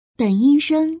本音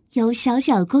声由小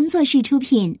小工作室出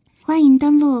品，欢迎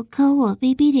登录科我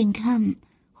bb.com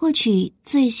获取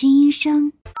最新音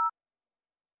声。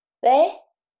喂，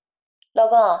老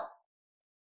公，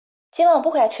今晚我不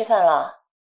回来吃饭了，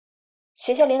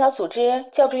学校领导组织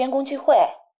教职员工聚会。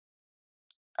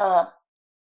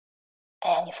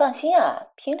哎呀，你放心啊，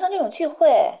平常这种聚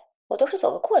会我都是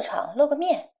走个过场露个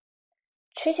面，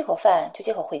吃几口饭就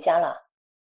接口回家了。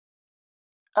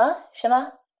啊？什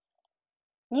么？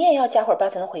你也要加会儿班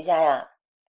才能回家呀？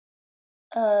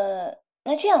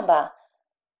那这样吧，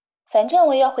反正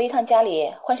我也要回一趟家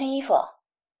里换身衣服。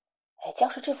哎，教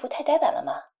师制服太呆板了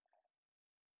嘛。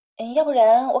要不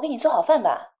然我给你做好饭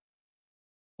吧，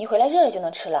你回来热热就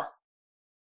能吃了。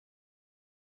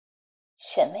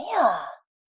什么呀？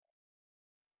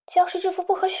教师制服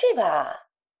不合适吧？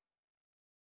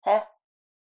哎，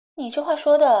你这话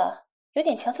说的有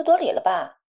点强词夺理了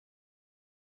吧？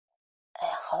哎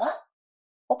呀，好了，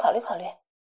我考虑考虑。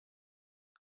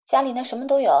家里呢什么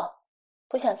都有，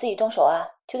不想自己动手啊，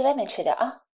就在外面吃点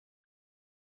啊。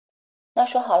那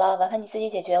说好了，晚饭你自己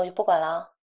解决，我就不管了啊。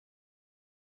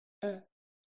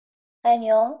爱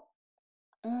你哦。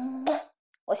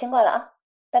我先挂了啊，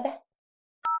拜拜。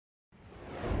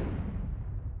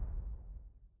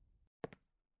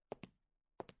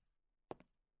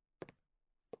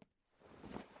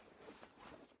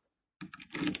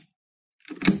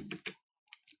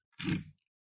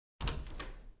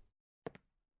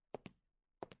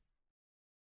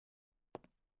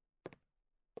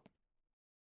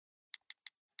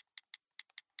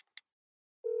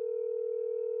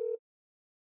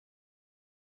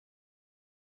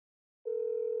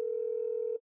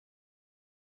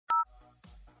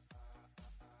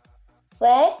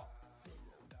喂，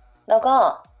老公，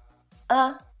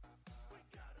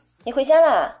你回家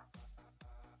啦？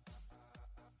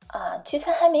聚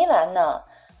餐还没完呢。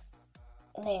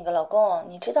那个老公，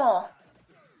你知道，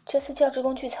这次教职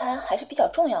工聚餐还是比较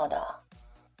重要的，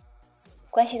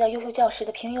关系到优秀教师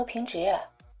的评优评职。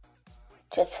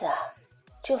这次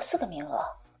只有4个名额，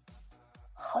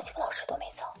好几个老师都没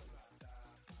走。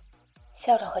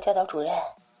校长和教导主任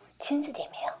亲自点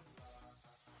名，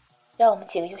让我们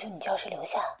几个优秀女教师留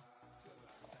下，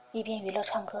一边娱乐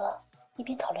唱歌，一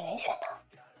边讨论人选呢。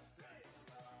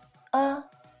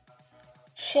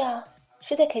是啊，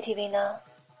是在 KTV 呢。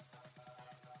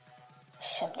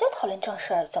什么叫讨论正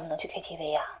事儿？怎么能去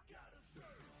KTV 呀？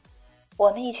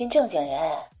我们一群正经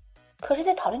人，可是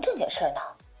在讨论正经事儿呢。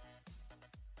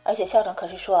而且校长可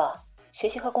是说，学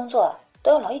习和工作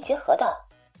都要劳逸结合的。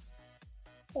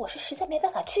我是实在没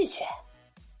办法拒绝。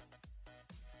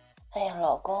哎呀，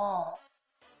老公，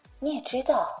你也知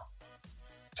道，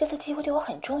这次机会对我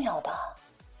很重要的。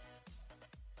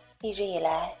一直以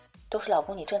来都是老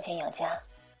公你挣钱养家，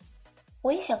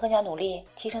我也想更加努力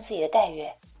提升自己的待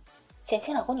遇，减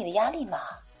轻老公你的压力嘛。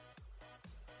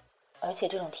而且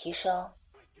这种提升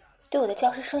对我的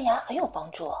教师生涯很有帮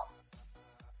助，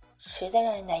实在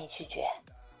让人难以拒绝。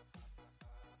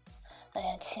哎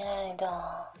呀，亲爱的，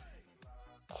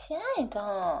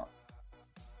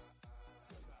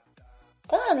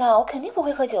当然了，我肯定不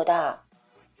会喝酒的，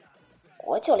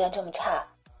我酒量这么差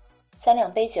，3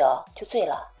两杯酒就醉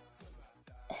了。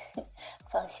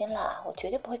放心啦，我绝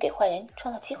对不会给坏人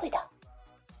创造机会的。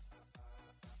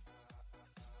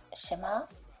什么？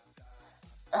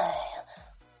哎呀，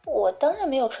我当然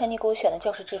没有穿你给我选的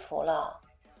教师制服了，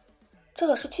这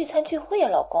可是聚餐聚会呀，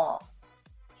老公，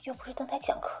又不是登台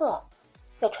讲课，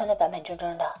要穿得板板正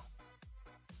正的。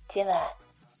今晚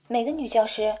每个女教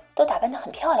师都打扮得很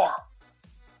漂亮，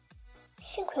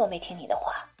幸亏我没听你的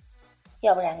话，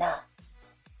要不然呢，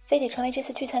非得成为这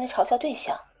次聚餐的嘲笑对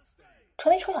象，成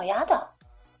为丑小鸭的。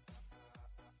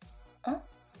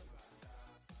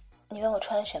你问我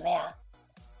穿了什么呀？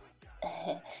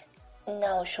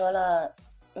那我说了，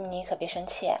你可别生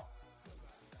气。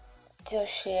就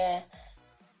是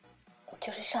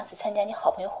上次参加你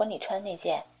好朋友婚礼穿的那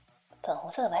件粉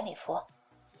红色的晚礼服。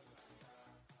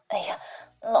哎呀，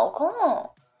老公，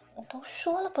都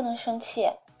说了不能生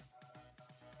气。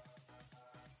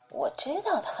我知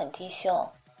道他很低胸，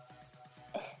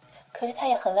可是他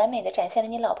也很完美的展现了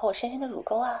你老婆我深深的乳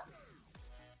沟啊。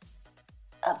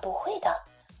不会的，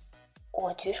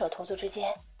我举手投足之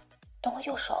间动过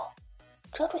右手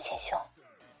遮住前胸，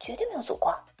绝对没有走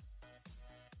光。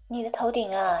你的头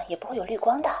顶也不会有绿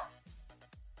光的，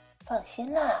放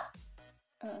心啦。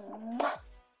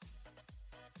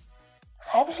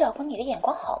还不是老公你的眼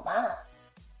光好嘛，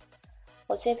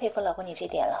我最佩服老公你这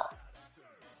点了，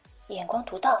眼光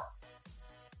独到。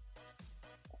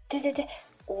对，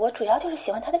我主要就是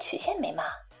喜欢她的曲线美嘛。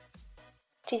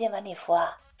这件晚礼服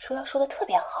收腰收的特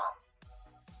别好，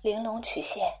玲珑曲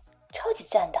线超级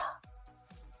赞的。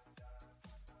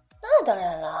那当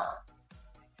然了，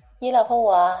你老婆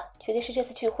我绝对是这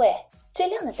次聚会最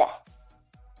靓的仔。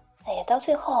哎呀，到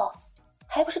最后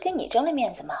还不是给你争了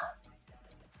面子吗？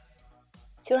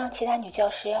就让其他女教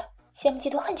师羡慕嫉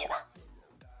妒恨去吧。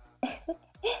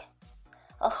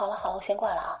好了，我先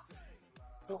挂了啊。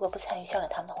如果不参与校长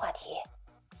他们的话题，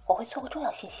我会错过重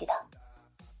要信息的。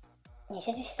你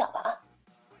先去洗澡吧啊，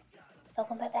老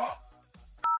公，拜拜。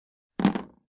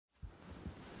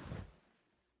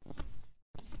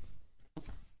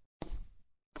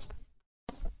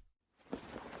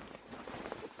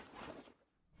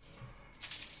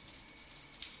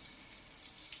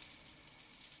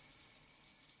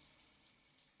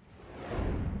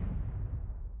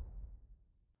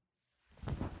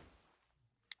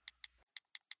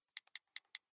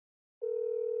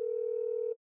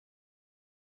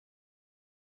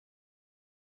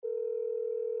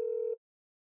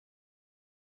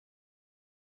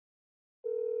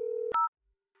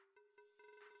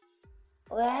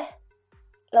喂，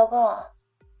老公，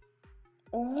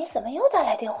你怎么又打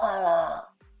来电话了？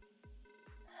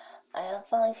哎呀，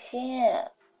放心，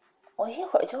我一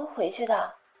会儿就会回去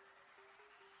的。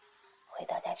回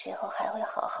到家之后还会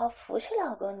好好服侍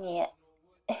老公你，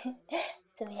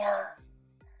怎么样？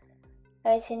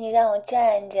而且你让我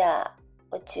站着，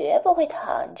我绝不会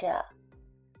躺着；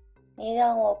你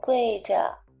让我跪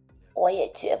着，我也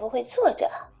绝不会坐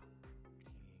着。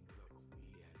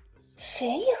谁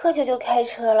一喝酒就开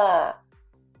车了？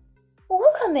我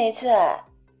可没醉。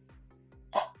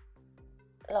哎，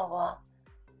老公，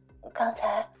刚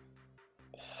才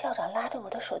校长拉着我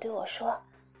的手对我说，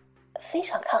非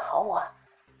常看好我，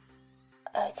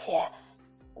而且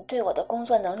对我的工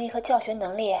作能力和教学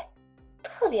能力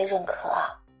特别认可，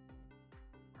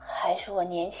还说我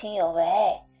年轻有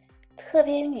为，特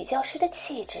别有女教师的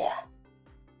气质。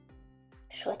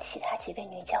说其他几位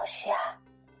女教师啊，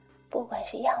不管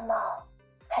是样貌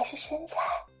还是身材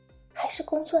还是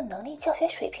工作能力教学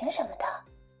水平什么的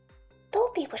都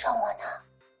比不上我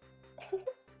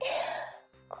呢。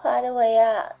夸得我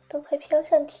呀都快飘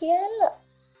上天了。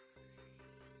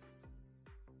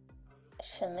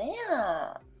什么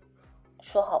呀，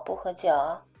说好不喝酒？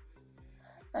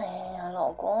哎呀，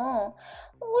老公，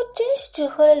我真是只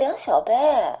喝了2小杯，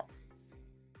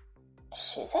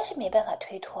实在是没办法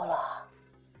推脱了。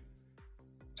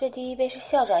这第一杯是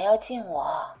校长要敬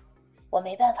我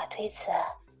没办法推辞。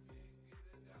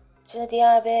这第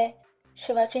2杯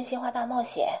是玩真心话大冒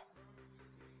险，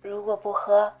如果不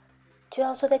喝，就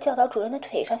要坐在教导主任的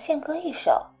腿上献歌一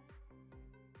首。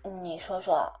你说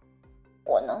说，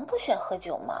我能不选喝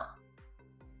酒吗？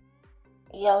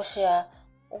要是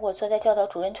我坐在教导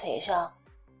主任腿上，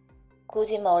估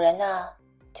计某人呢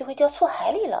就会掉醋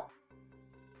海里了。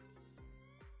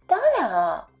当然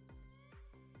啊，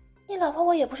你老婆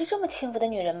我也不是这么轻浮的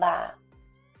女人吧？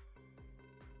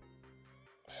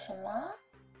什么？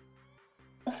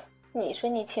你说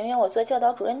你情愿我坐教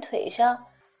导主任腿上，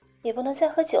也不能再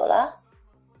喝酒了？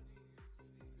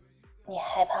你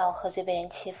害怕我喝醉被人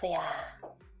欺负呀？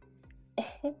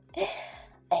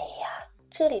哎呀，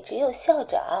这里只有校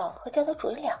长和教导主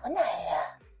任2个男人，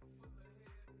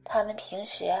他们平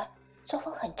时作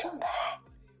风很正派，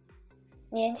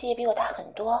年纪也比我大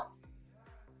很多，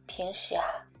平时啊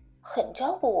很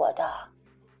照顾我的，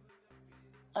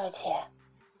而且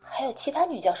还有其他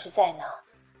女教师在呢，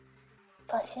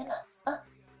放心了啊。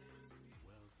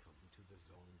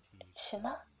什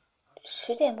么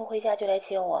？10点不回家就来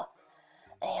接我？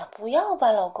哎呀，不要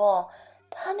吧，老公，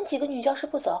他们几个女教师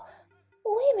不走，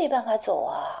我也没办法走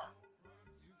啊，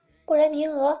不然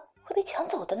名额会被抢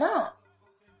走的呢。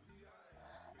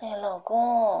哎呀，老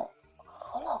公，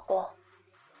好老公，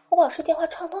我保持电话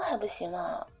畅通还不行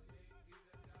吗？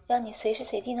让你随时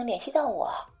随地能联系到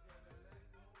我。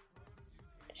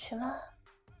什么？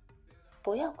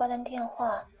不要挂断电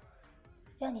话，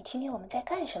让你听听我们在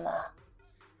干什么？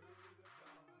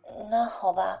那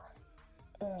好吧，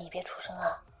你别出声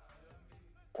啊，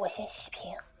我先熄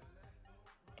屏，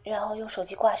然后用手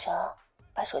机挂绳，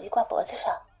把手机挂脖子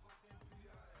上。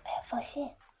哎呀，放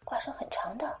心，挂绳很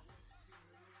长的，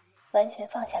完全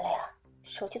放下来啊，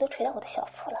手机都垂到我的小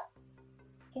腹了，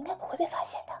应该不会被发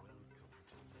现的。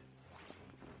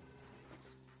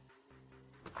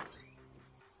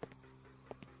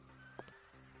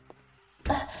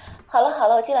好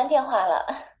了，我接完电话了。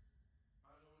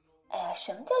哎呀，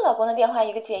什么叫老公的电话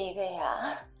一个接一个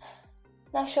呀？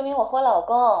那说明我和我老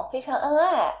公非常恩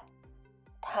爱，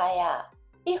他呀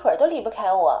一会儿都离不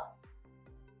开我，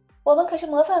我们可是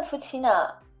模范夫妻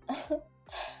呢。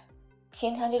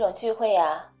平常这种聚会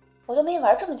呀，我都没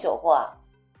玩这么久过。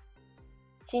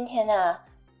今天呢，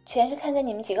全是看在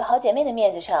你们几个好姐妹的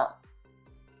面子上。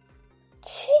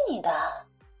去你的！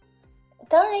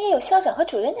当然也有校长和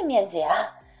主任的面子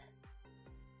呀。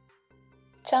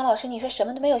张老师，你说什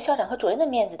么都没有校长和主任的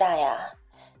面子大呀？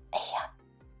哎呀，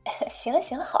行了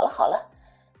行了，好了好了，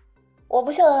我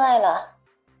不秀恩爱了。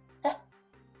哎，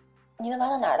你们玩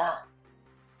到哪儿了？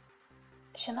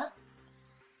什么？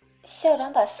校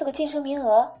长把4个晋升名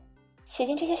额写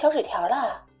进这些小纸条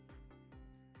了？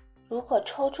如果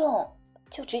抽中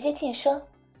就直接晋升。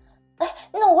哎，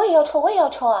那我也要抽，我也要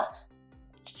抽啊！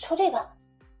抽这个。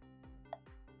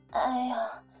哎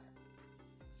呀，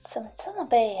怎么这么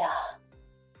背呀？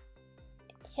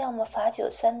要么罚酒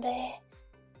3杯，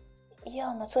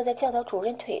要么坐在教导主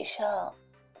任腿上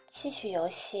继续游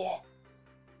戏。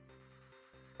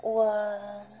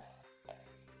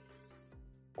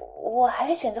我还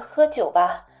是选择喝酒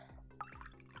吧。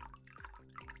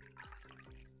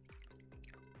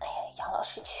哎呀，杨老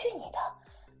师，去你的！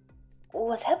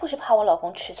我才不是怕我老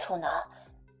公吃醋呢。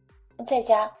在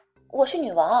家我是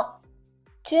女王，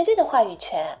绝对的话语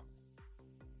权。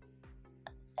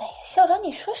哎呀，校长，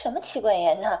你说什么妻管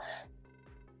严呢？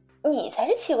你才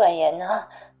是妻管严呢。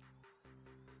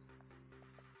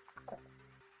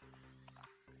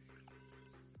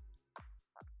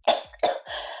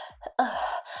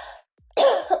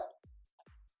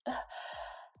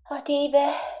第一杯。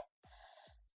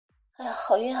哎呀，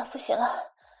好晕啊，不行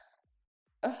了。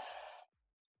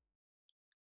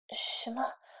什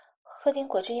么？喝点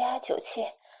果汁压压酒气。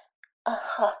啊，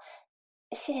好，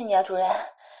谢谢你啊，主任，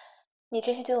你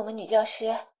真是对我们女教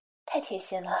师太贴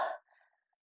心了。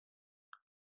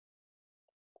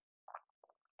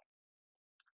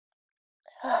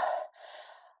啊，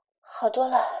好多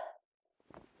了。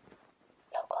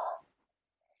老公，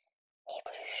你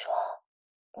不是说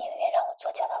宁愿让我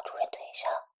坐教导主任腿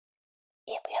上，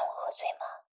也不愿我喝醉吗？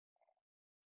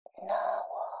那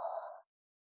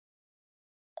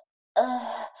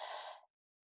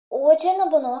我真的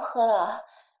不能喝了，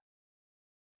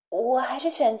我还是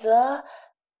选择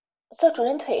坐主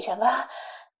任腿上吧。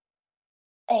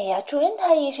哎呀，主任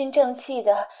他一身正气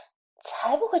的，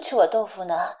才不会吃我豆腐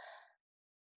呢。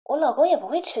我老公也不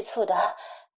会吃醋的，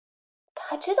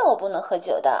他知道我不能喝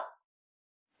酒的。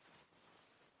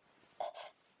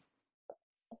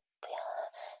不要，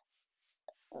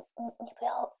你不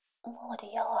要摸我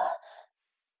的腰啊！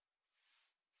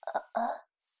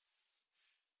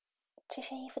这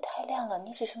身衣服太亮了，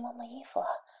你只是摸摸衣服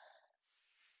啊！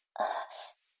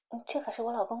这可是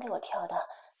我老公给我挑的，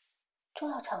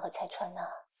重要场合才穿呢。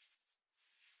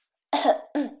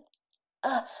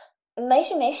啊，没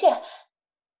事没事，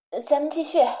咱们继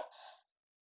续。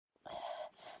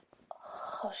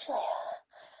好热呀，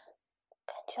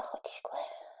感觉好奇怪。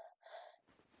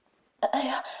哎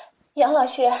呀，杨老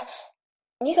师，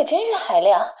你可真是海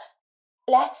量！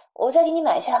来，我再给你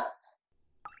满上。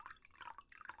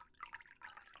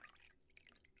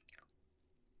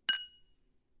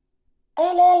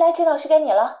哎，来来来，金老师该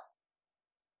你了。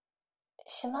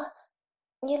什么？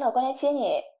你老公来接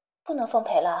你，不能奉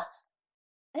陪了？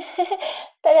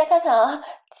大家看看啊，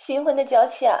新婚的娇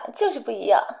气啊，就是不一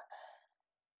样。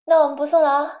那我们不送了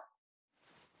啊。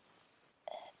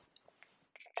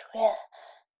主任，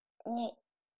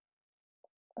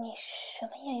你什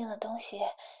么硬硬的东西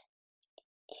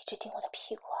一直盯我的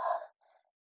屁股啊？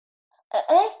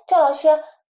哎，赵老师，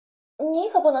你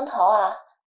可不能逃啊！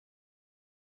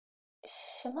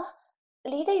什么？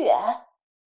离得远？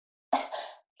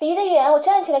离得远，我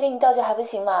站起来给你倒酒还不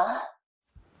行吗？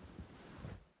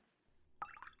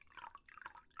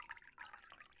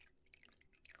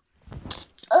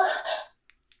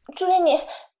主任你，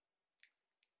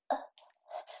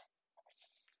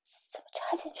怎么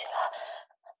插进去了？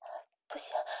不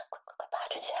行，快拔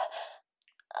出去！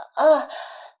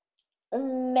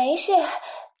没事，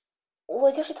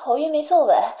我就是头晕没坐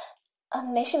稳。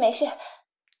没事没事，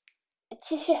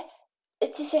继续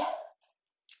继续。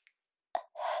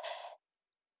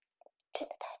真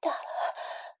的太大了，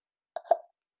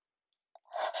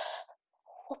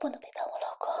我不能背叛我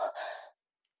老公，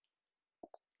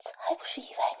才不是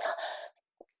意外呢！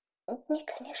你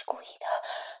肯定是故意的。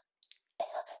哎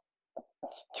呀，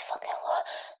你放开我！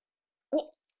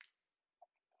你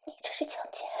这是强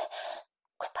奸！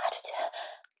快拔出去！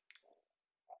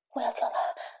我要叫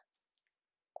了，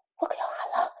我可要喊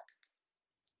了。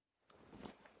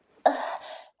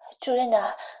主任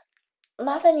呐，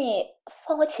麻烦你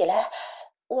放我起来，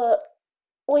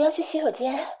我要去洗手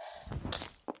间。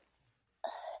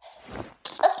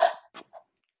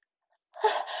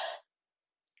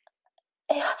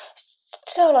哎呀，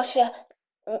赵老师，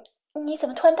你怎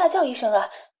么突然大叫一声啊？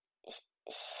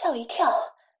吓我一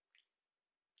跳。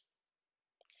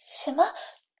什么？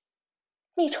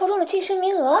你抽中了晋升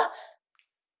名额？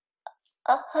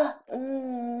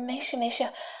没事没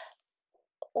事，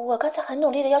我刚才很努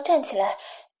力的要站起来，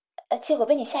结果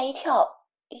被你吓一跳，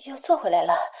又坐回来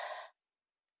了。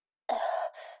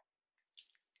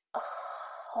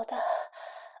好的，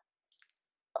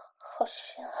好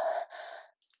深啊。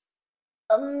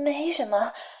没什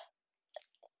么。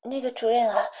那个主任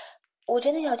啊，我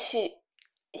真的要去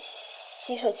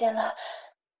洗手间了，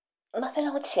麻烦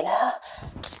让我起来啊。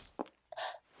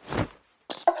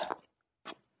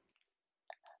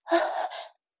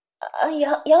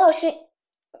杨老师，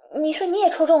你说你也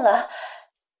抽中了，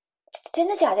真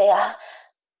的假的呀？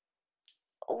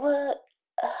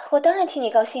我当然替你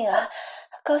高兴啊，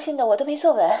高兴的我都没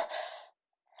坐稳。哎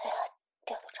呀，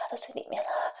掉都插到最里面了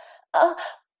啊！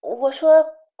我说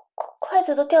筷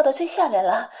子都掉到最下面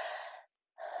了。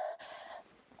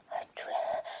主任，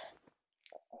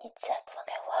你再不放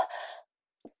开我，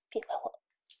别怪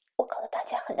我搞得大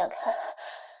家很难看。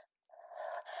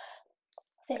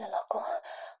为了老公，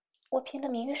我拼了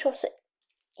名誉受损，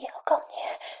也要告你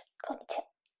钱。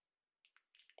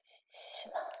什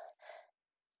么？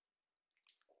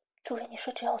主任，你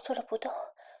说只要我坐着不动，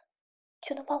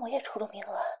就能帮我也抽中名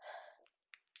额？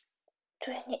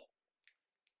主任你，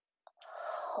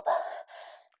好吧，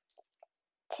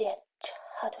既然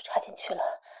插都插进去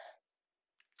了，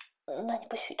那你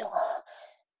不许动啊，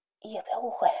也不要误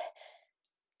会，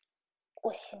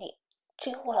我心里只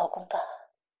有我老公的。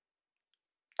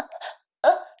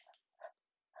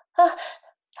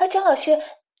张老师，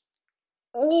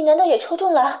你难道也抽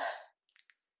中了？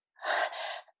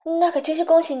那可真是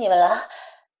恭喜你们了。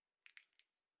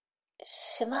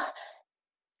什么？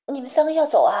你们3个要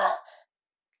走啊？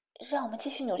让我们继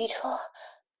续努力抽。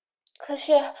可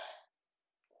是，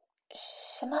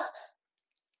什么？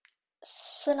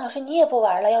孙老师，你也不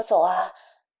玩了，要走啊？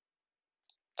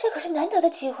这可是难得的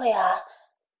机会啊！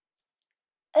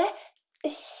哎，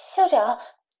校长，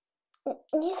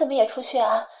你怎么也出去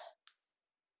啊？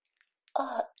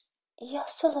要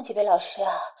送几位老师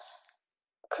啊？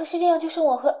可是这样就剩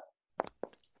我和……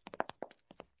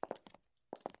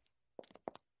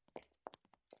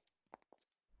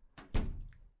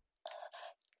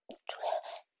主任，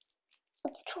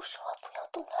你住手啊！不要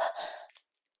动了。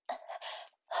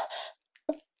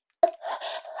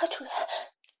主任，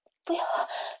不要！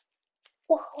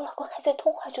我和我老公还在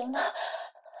通话中呢。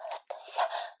等一下，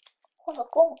我老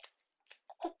公，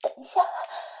等一下。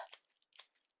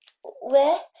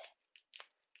喂，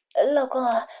老公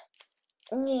啊，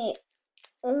你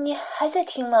还在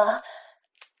听吗？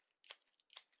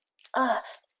啊，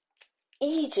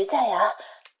一直在呀。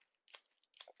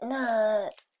那，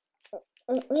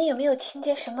你有没有听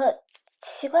见什么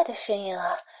奇怪的声音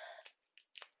啊？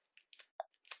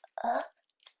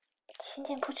听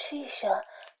见扑哧一声，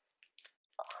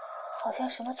好像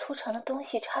什么粗长的东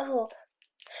西插入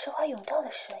石花甬道的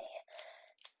声音。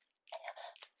哎呀，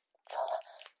糟了，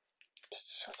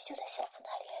手机就在小腹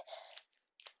那里。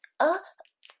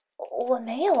我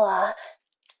没有啊，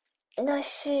那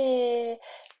是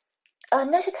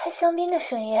开香槟的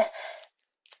声音，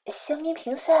香槟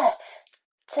瓶塞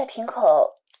在瓶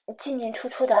口进进出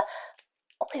出的，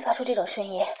会发出这种声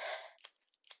音。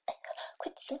哎呀，快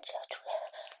停止啊，主任！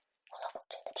我老公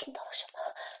真的听到了什么，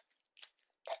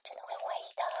他真的会怀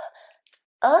疑的。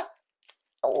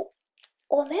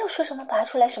我没有说什么拔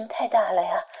出来什么太大了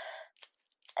呀，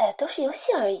都是游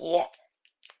戏而已。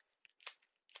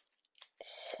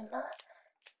什么？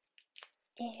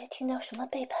隐约听到什么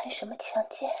背叛，什么强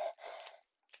奸？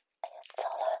哎呀，糟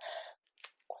了！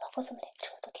我老公怎么连这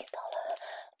都听到了？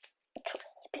主任，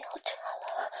你不要查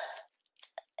了。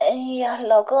哎呀，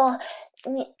老公，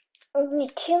你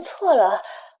听错了，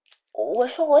我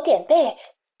说我点背，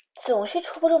总是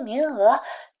抽不中名额，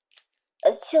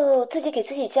就自己给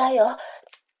自己加油，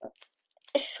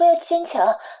说要坚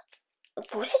强，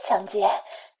不是强奸。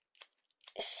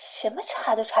什么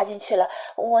插都插进去了，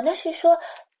我那是说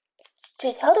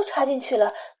纸条都插进去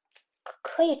了，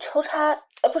可以抽插，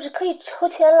不是可以抽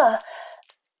签了。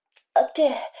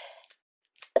对，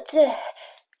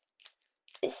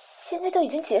现在都已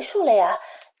经结束了呀。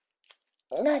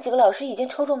那几个老师已经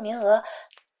抽中名额，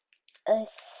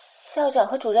校长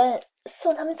和主任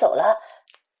送他们走了。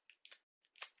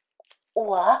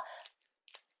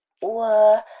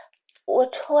我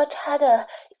抽啊插的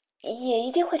也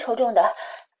一定会抽中的。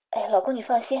哎，老公你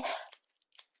放心，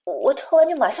我抽完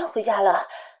就马上回家了。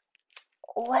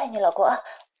我爱你，老公啊，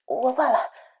我挂了。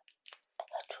哎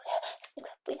呀，主任，你快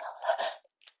不要了，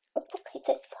你不可以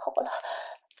再操我了。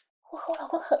我和我老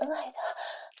公很恩爱的，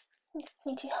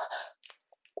你这样，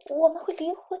我们会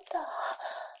离婚的。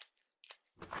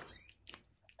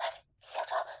校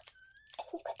长，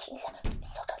你快停下，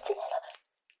校长进来了。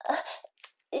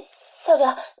校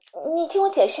长，你听我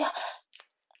解释。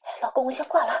老公，我先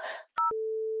挂了。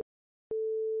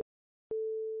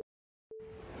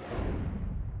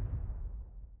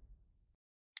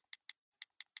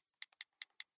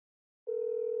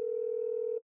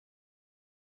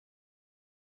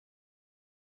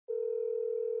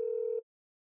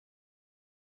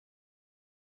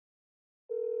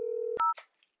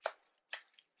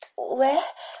喂，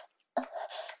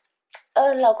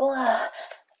老公啊，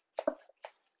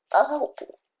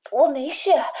我没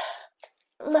事，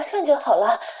马上就好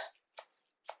了，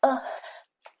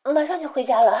马上就回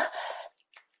家了。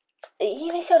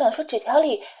因为校长说纸条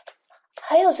里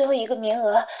还有最后一个名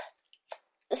额，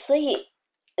所以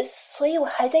我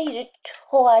还在一直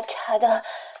抽啊查的。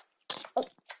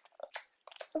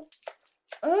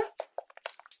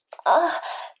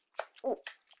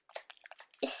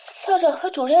校长和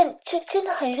主任真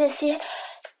的很热心，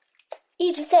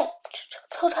一直在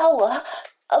抽查我，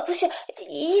不是，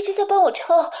一直在帮我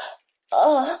抽，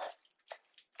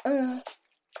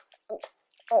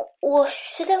我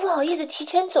实在不好意思提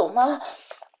前走嘛，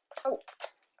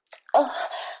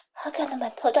还干得满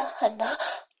头大汗的，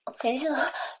很热，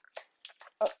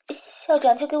校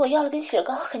长就给我要了根雪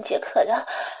糕，很解渴的，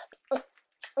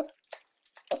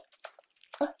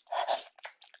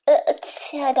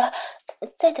亲爱的，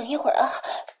再等一会儿啊，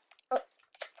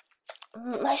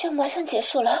马上结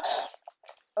束了。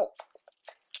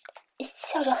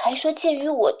校长还说，鉴于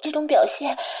我这种表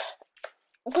现，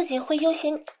不仅会优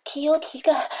先提优提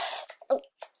干，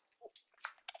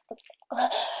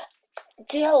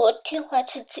只要我听话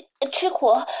吃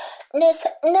苦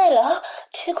耐劳，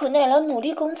吃苦耐劳努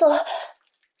力工作，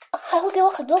还会给我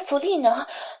很多福利呢。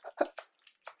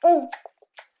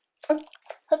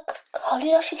考虑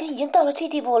到事情已经到了这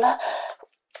地步了，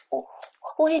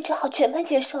我也只好全盘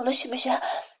接受了，是不是？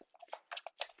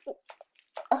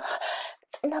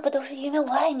那不都是因为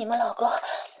我爱你吗，老公？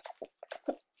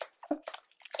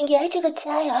也爱这个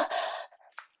家呀，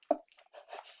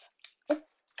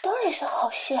当然是好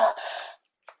事啊。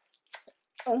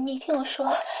你听我说，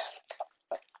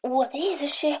我的意思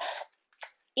是，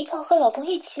要和老公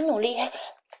一起努力，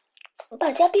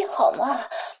把家变好嘛。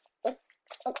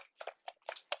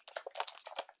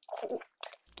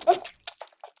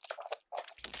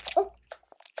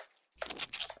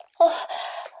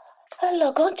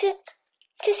老公，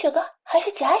这雪糕还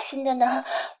是夹心的呢。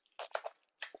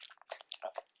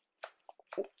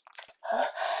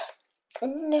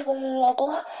那个老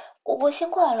公，我先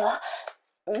挂了。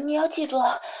你要记住，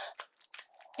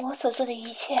我所做的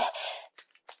一切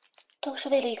都是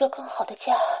为了一个更好的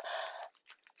家。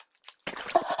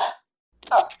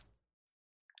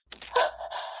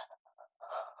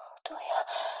对呀，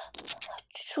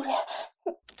主任，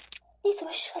你怎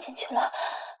么射进去了？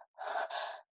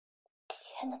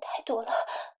天哪，太多了，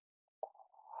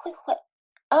会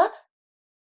啊？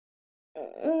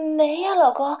没呀，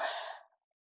老公，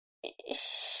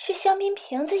是香槟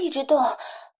瓶子一直动，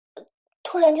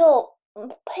突然就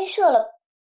喷射了，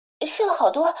射了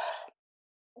好多，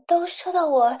都射到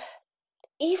我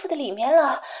衣服的里面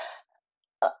了。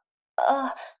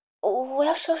我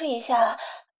要收拾一下，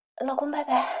老公，拜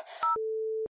拜。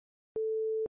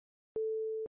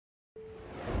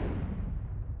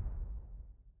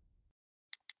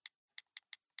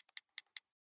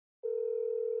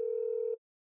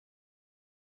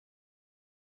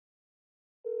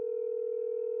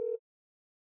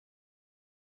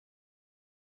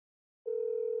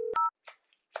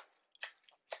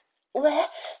喂，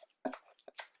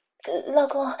老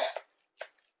公，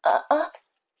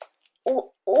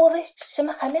我为什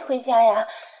么还没回家呀？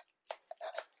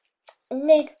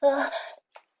那个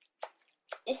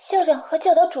校长和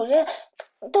教导主任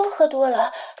都喝多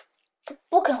了，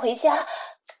不肯回家，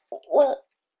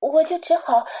我就只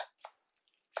好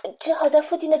在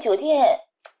附近的酒店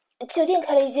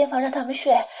开了一间房让他们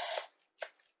睡。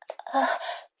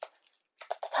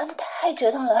他们太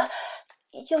折腾了，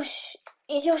又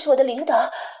是我的领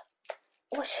导，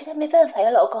我实在没办法呀，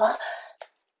老公，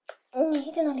你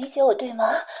一定能理解我，对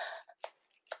吗？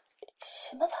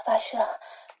什么啪啪声？哎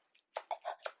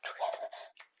呀，主任，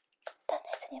大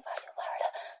奶子你玩就玩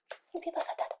了，你别把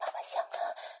他打得啪啪响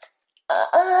了。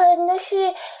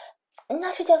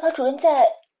那是教导主任在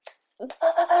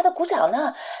啪啪啪的鼓掌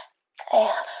呢。哎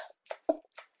呀，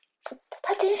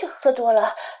他真是喝多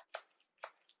了。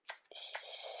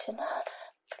什么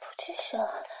不吱声？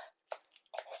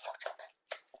校长，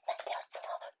慢点走，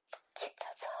轻点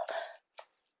走，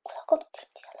我老公都听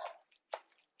见了。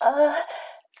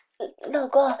老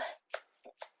公，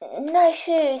那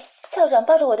是校长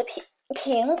抱着我的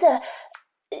瓶子，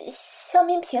香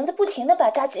槟瓶子不停地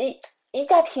把一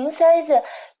大瓶塞子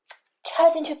插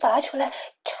进去拔出来，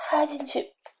插进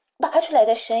去拔出来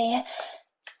的声音。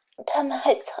他们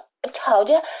还吵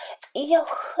着要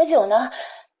喝酒呢。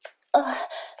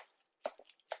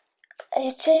哎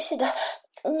呀，真是的，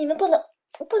你们不能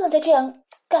再这样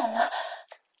干了。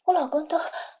我老公都……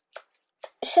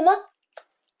什么？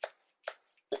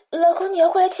老公，你要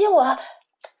过来接我？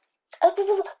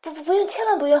不用，千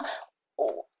万不用，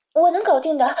我能搞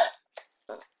定的，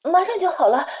马上就好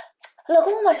了。老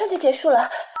公，我马上就结束了。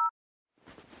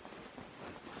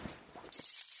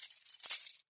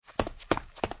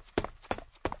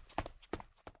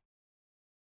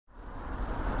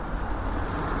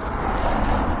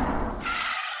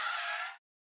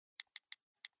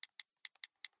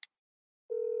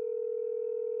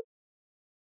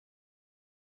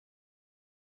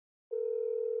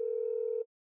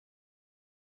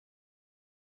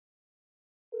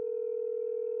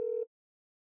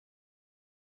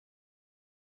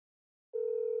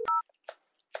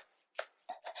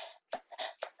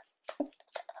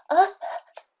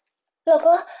老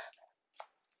公，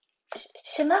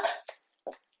什么？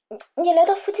你来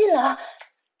到附近了？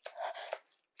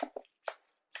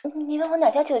你问我哪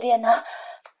家酒店呢？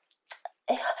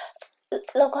哎呀，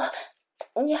老公，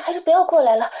你还是不要过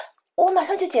来了，我马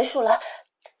上就结束了，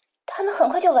他们很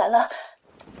快就完了。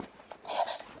哎呀，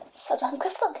小张，你快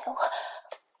放开我！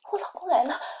我老公来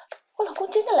了，我老公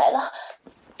真的来了！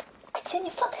快请你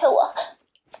放开我，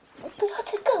不要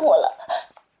再干我了！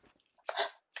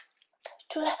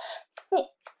主任，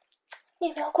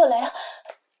你不要过来啊！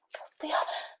不要！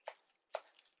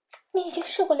你已经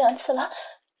试过2次了，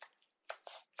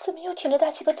怎么又挺着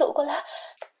大鸡巴走过来？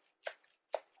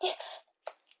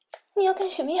你要干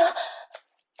什么呀？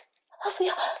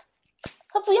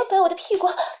不要掰我的屁股！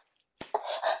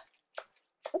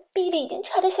逼里已经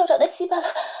插着校长的鸡巴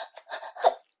了。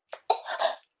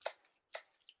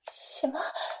什么？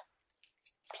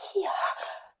屁眼儿？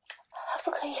不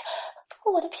可以，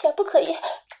我的屁眼不可以，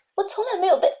我从来没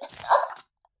有被……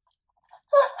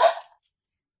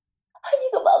你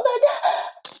个王八蛋！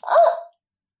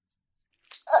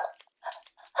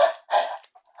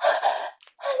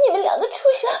你们2个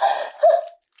畜生！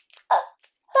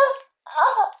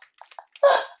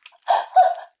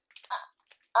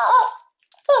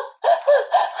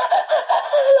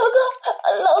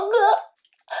老公，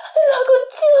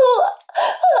救我！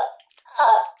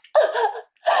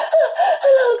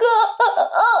老公，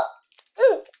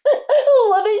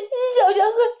我被校长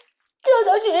和教导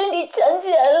主任给强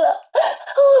奸了，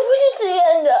我不是自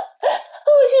愿的，我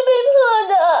是被迫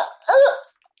的。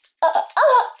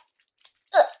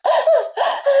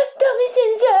他们现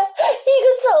在一个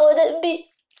操我的逼，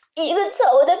一个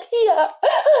操我的屁眼，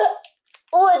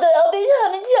我都要被他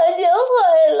们强奸坏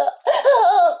了。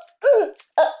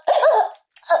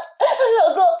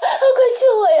老公，快救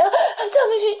我呀！他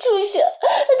们是畜生，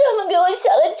他们给我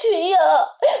下了春药。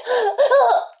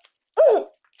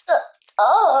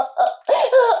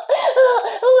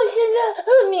我现在很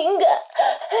敏感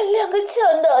，2个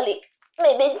呛到里，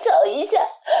每被操一下，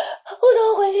我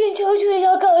都浑身抽搐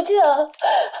要高潮。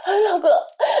老公，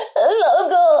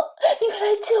你快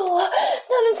来救我！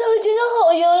他们操的真的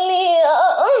好用力啊！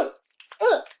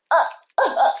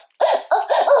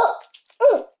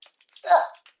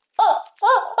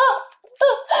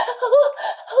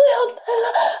我要喷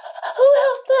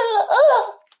了！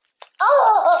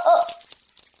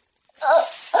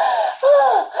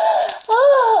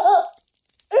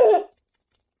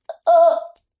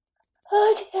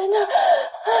天哪！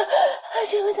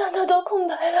这个大脑都空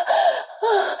白了！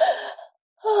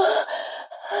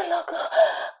老公，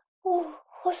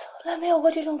我从来没有过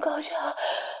这种高潮，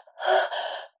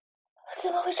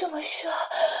怎么会这么爽？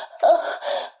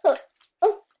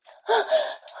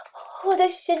我的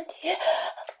身体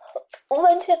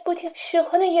完全不听使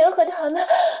唤的迎合他们。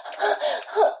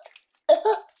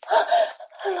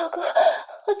老公，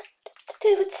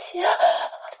对不起啊，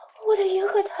我在迎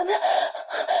合他们。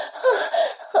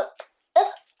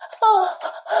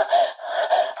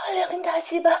2根大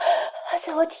鸡巴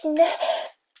在我体内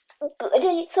隔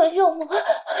着一层肉膜，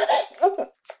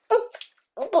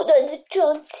不断的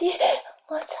撞击、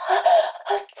摩擦、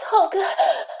操干。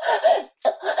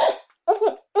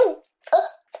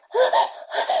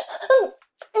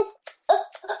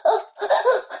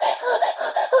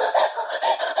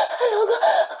老公，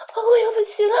我要不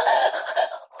行了，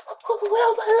我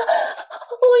要喷了！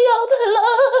我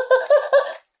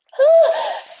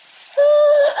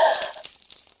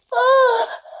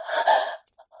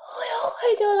要坏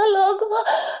掉了，老公！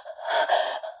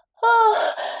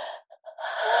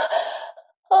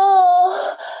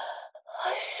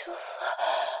舒服啊，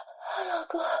老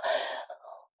公，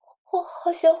我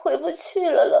好像回不去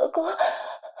了，老公，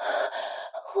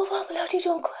我忘不了这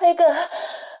种快感，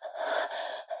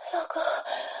老公，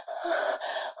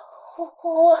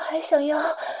我还想要，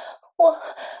我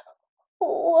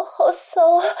好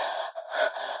骚啊！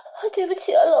对不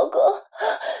起啊，老公。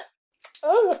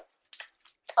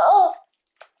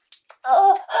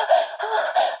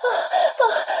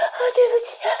对不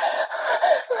起，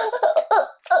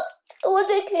我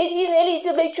在 KTV 里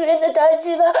就被主人的大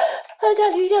鸡巴大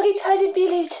驴条给插进逼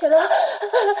里去了。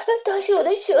当时我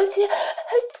的手机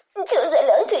就在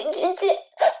两腿之间。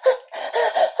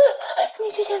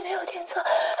你之前没有听错，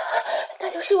那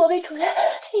就是我被主人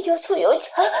又粗又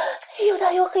长又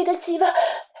大又黑的鸡巴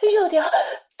肉条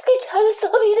给插入骚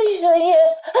逼的声音。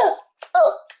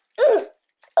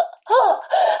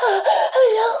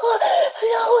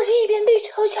然后我是一边被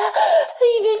抽插，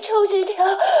一边抽纸条，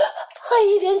还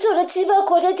一边做着鸡巴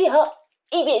裹着屌，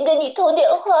一边跟你通电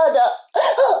话的。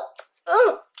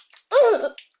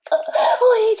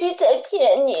我一直在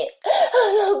骗你，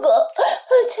老公，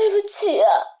对不起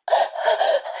啊，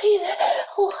因为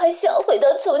我还想回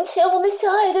到从前我们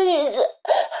相爱的日子，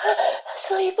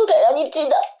所以不敢让你知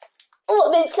道我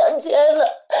被强奸了，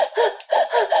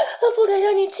不敢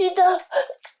让你知道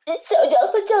校长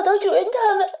和教导主任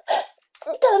他们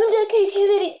在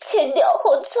KTV 里前屌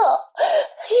后操，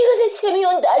一个在前面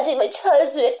用大鸡巴插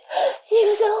嘴，一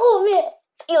个在后面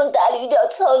用大驴屌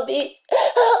操逼。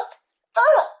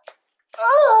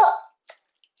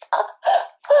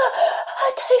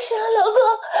太深了，老公！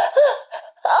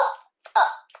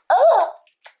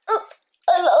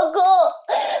老公，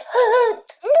他们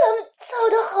操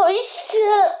得好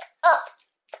深！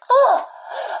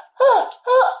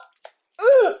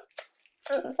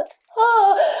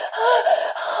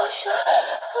好爽，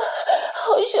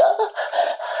好爽！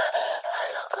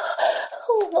老公，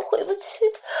我们回不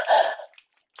去，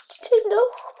真的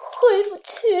回不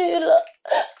去了。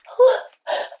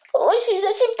我实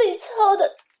在是被操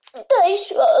的太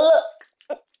爽了。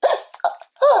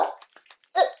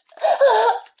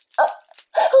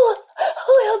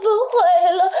我要崩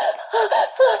坏了，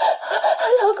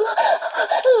老公，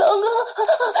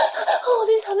我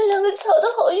被他们两个操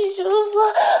得好舒服，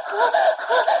老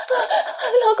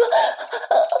公，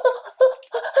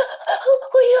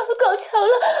我又要高潮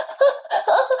了，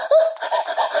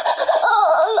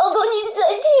老公你在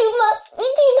听吗？你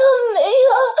听到没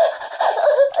有？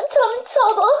他们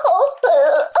操得好狠，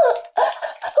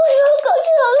我又要高潮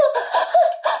了。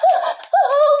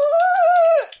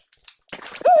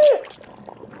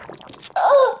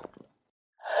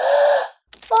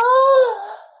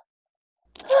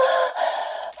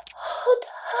好烫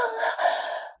啊！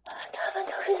他们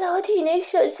都是在我体内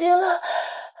射精了，老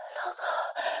公，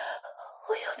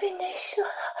我又被内射了。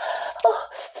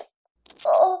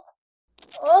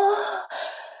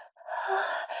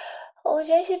我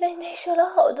真是被内射了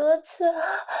好多次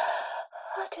啊！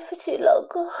对不起，老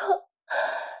公，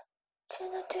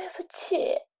真的对不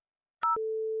起。